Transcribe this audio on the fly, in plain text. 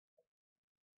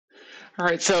All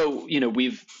right, so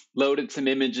we've loaded some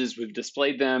images, we've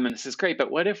displayed them, and this is great. But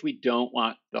what if we don't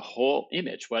want the whole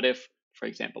image? What if, for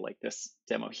example, like this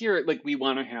demo here, like we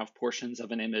want to have portions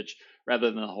of an image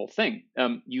rather than the whole thing?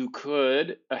 You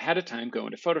could ahead of time go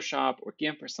into Photoshop or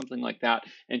GIMP or something like that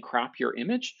and crop your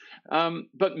image.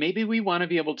 But maybe we want to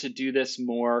be able to do this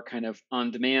more kind of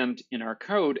on demand in our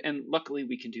code, and luckily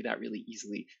we can do that really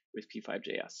easily with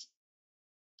P5JS.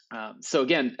 So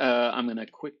again, I'm going to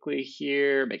quickly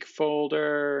here make a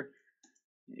folder.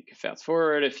 You can fast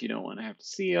forward if you don't want to have to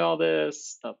see all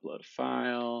this. Upload a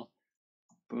file.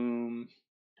 Boom,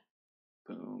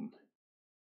 boom.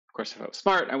 Of course, if I was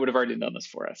smart, I would have already done this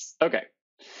for us. Okay,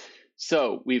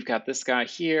 so we've got this guy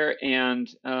here, and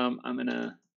I'm going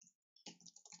to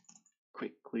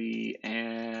quickly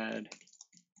add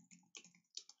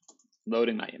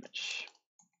loading my image.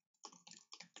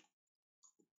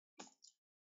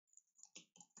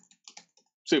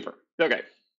 Super. Okay,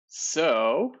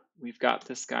 so we've got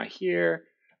this guy here.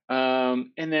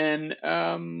 And then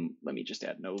let me just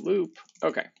add no loop.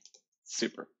 Okay,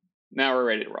 super. Now we're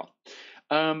ready to roll.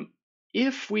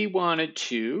 If we wanted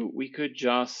to, we could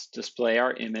just display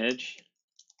our image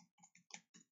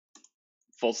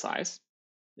full size.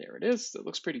 There it is. It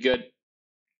looks pretty good.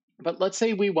 But let's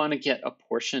say we want to get a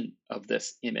portion of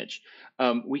this image.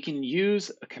 We can use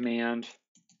a command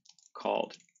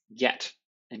called get.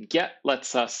 And get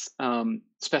lets us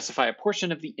specify a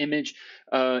portion of the image,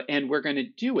 and we're going to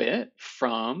do it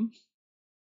from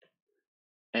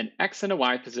an X and a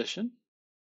Y position.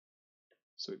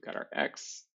 So we've got our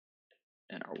X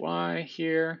and our Y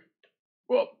here.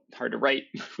 Whoa, hard to write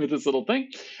with this little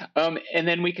thing. And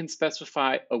then we can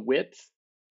specify a width.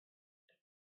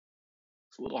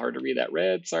 It's a little hard to read that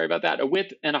red, sorry about that. A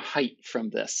width and a height from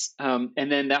this. And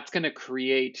then that's going to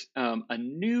create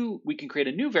we can create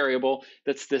a new variable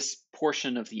that's this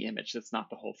portion of the image. That's not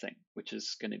the whole thing, which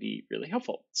is going to be really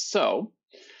helpful. So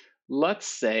let's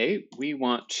say we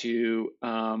want to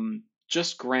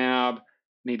just grab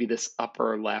maybe this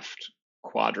upper left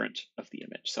quadrant of the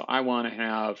image. So I want to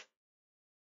have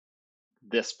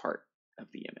this part of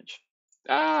the image.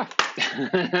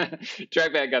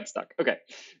 Trackpad got stuck. Okay,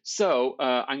 so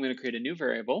I'm going to create a new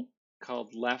variable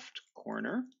called left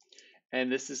corner.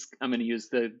 And this is, I'm going to use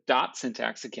the dot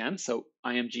syntax again. So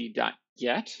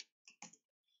img.get.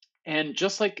 And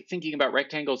just like thinking about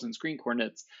rectangles and screen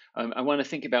coordinates, I want to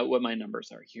think about what my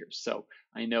numbers are here. So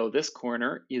I know this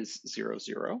corner is 0,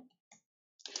 0.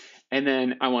 And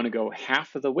then I want to go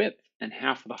half of the width and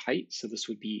half of the height. So this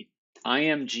would be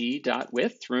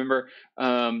img.width. Remember,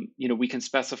 we can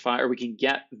specify, or we can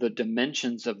get the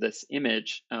dimensions of this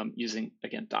image using,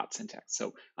 again, dot syntax.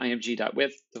 So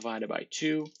img.width divided by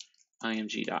 2,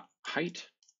 img.height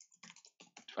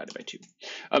divided by 2.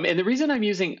 And the reason I'm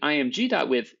using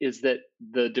img.width is that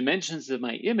the dimensions of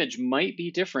my image might be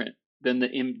different than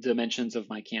the dimensions of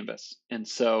my canvas. And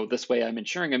so this way I'm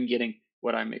ensuring I'm getting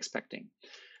what I'm expecting.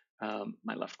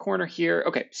 My left corner here.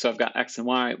 Okay, so I've got X and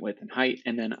Y, width and height,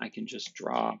 and then I can just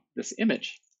draw this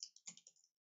image.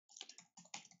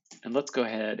 And let's go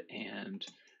ahead and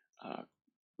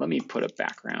let me put a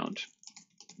background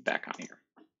back on here.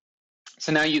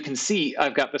 So now you can see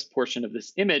I've got this portion of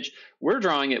this image. We're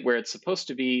drawing it where it's supposed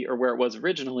to be or where it was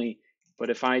originally, but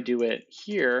if I do it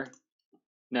here,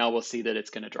 now we'll see that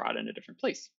it's going to draw it in a different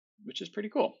place, which is pretty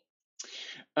cool.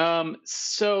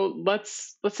 So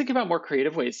let's think about more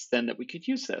creative ways then that we could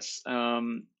use this.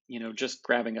 Just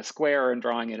grabbing a square and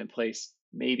drawing it in place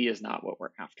maybe is not what we're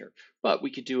after, but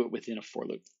we could do it within a for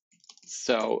loop.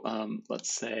 So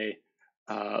let's say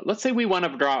we want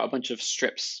to draw a bunch of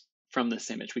strips from this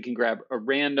image. We can grab a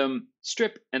random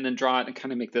strip and then draw it and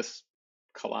kind of make this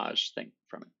collage thing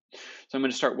from it. So I'm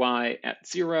going to start Y at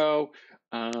 0,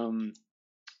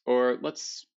 or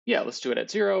let's do it at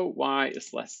 0. Y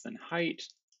is less than height.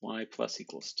 Y plus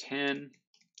equals 10.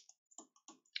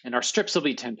 And our strips will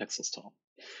be 10 pixels tall.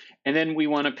 And then we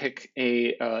want to pick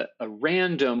a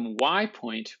random Y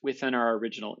point within our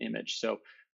original image. So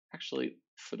actually,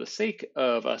 for the sake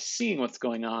of us seeing what's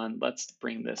going on, let's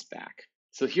bring this back.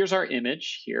 So here's our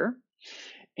image here.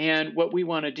 And what we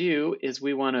want to do is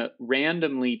we want to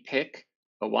randomly pick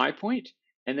a Y point,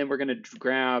 and then we're going to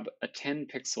grab a 10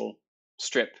 pixel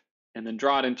strip and then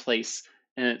draw it in place.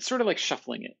 And it's sort of like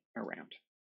shuffling it around.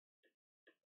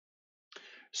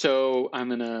 So I'm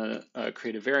going to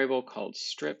create a variable called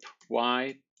strip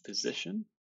Y position.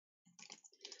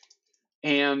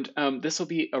 And this will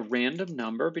be a random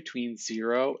number between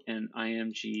 0 and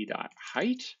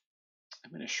img.height. I'm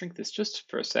going to shrink this just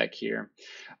for a sec here.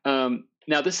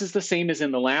 Now, this is the same as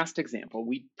in the last example.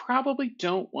 We probably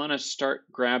don't want to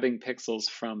start grabbing pixels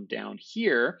from down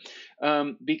here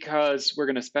because we're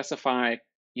going to specify,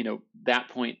 that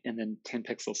point and then 10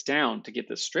 pixels down to get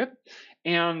this strip.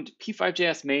 And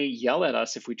P5JS may yell at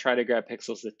us if we try to grab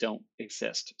pixels that don't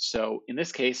exist. So in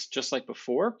this case, just like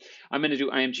before, I'm going to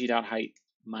do img.height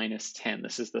minus 10.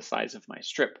 This is the size of my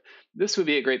strip. This would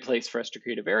be a great place for us to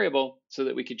create a variable so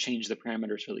that we could change the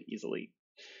parameters really easily.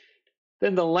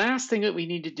 Then the last thing that we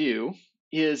need to do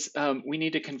is we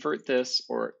need to convert this,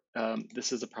 or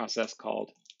this is a process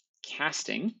called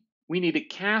casting. We need to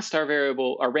cast our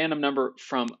variable, our random number,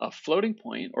 from a floating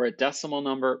point or a decimal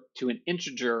number to an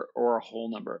integer or a whole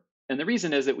number. And the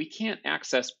reason is that we can't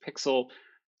access pixel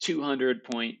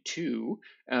 200.2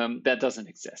 that doesn't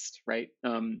exist, right?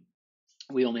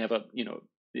 We only have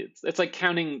it's like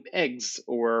counting eggs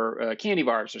or candy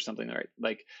bars or something, right?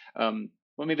 Like,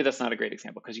 well, maybe that's not a great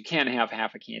example because you can't have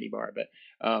half a candy bar, but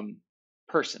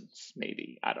persons,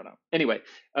 maybe, I don't know. Anyway,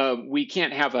 we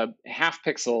can't have a half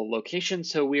pixel location,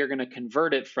 so we are going to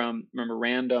convert it from, remember,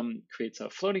 random creates a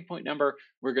floating point number.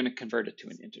 We're going to convert it to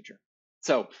an integer.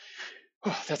 So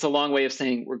that's a long way of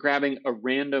saying we're grabbing a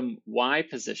random Y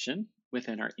position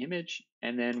within our image,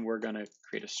 and then we're going to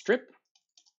create a strip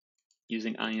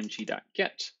using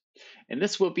img.get. And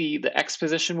this will be, the X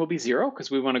position will be 0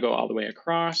 because we want to go all the way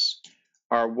across.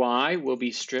 Our Y will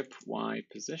be strip Y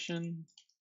position.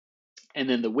 And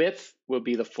then the width will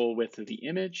be the full width of the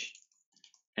image.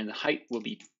 And the height will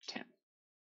be 10.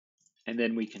 And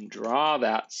then we can draw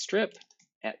that strip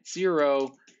at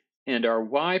 0 and our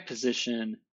Y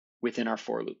position within our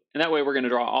for loop. And that way we're going to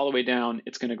draw all the way down.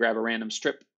 It's going to grab a random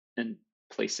strip and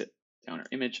place it down our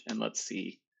image. And let's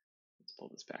see. Let's pull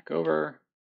this back over.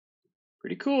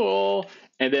 Pretty cool.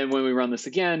 And then when we run this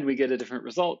again, we get a different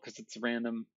result because it's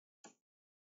random.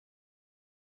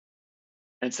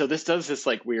 And so this does this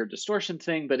like weird distortion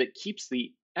thing, but it keeps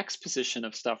the X position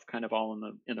of stuff kind of all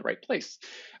in the right place,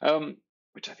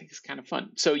 which I think is kind of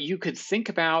fun. So you could think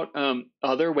about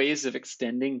other ways of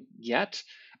extending get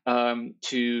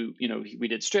to, we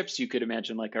did strips. You could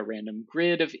imagine like a random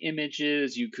grid of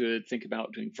images. You could think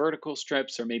about doing vertical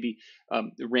strips or maybe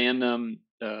random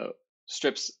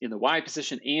strips in the Y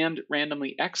position and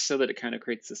randomly X so that it kind of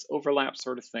creates this overlap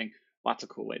sort of thing. Lots of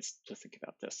cool ways to think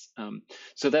about this.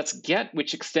 So that's get,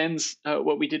 which extends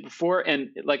what we did before. And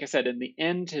like I said, in the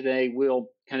end today, we'll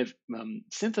kind of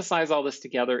synthesize all this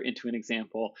together into an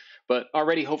example. But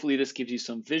already, hopefully, this gives you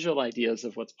some visual ideas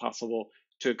of what's possible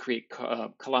to create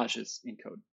collages in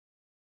code.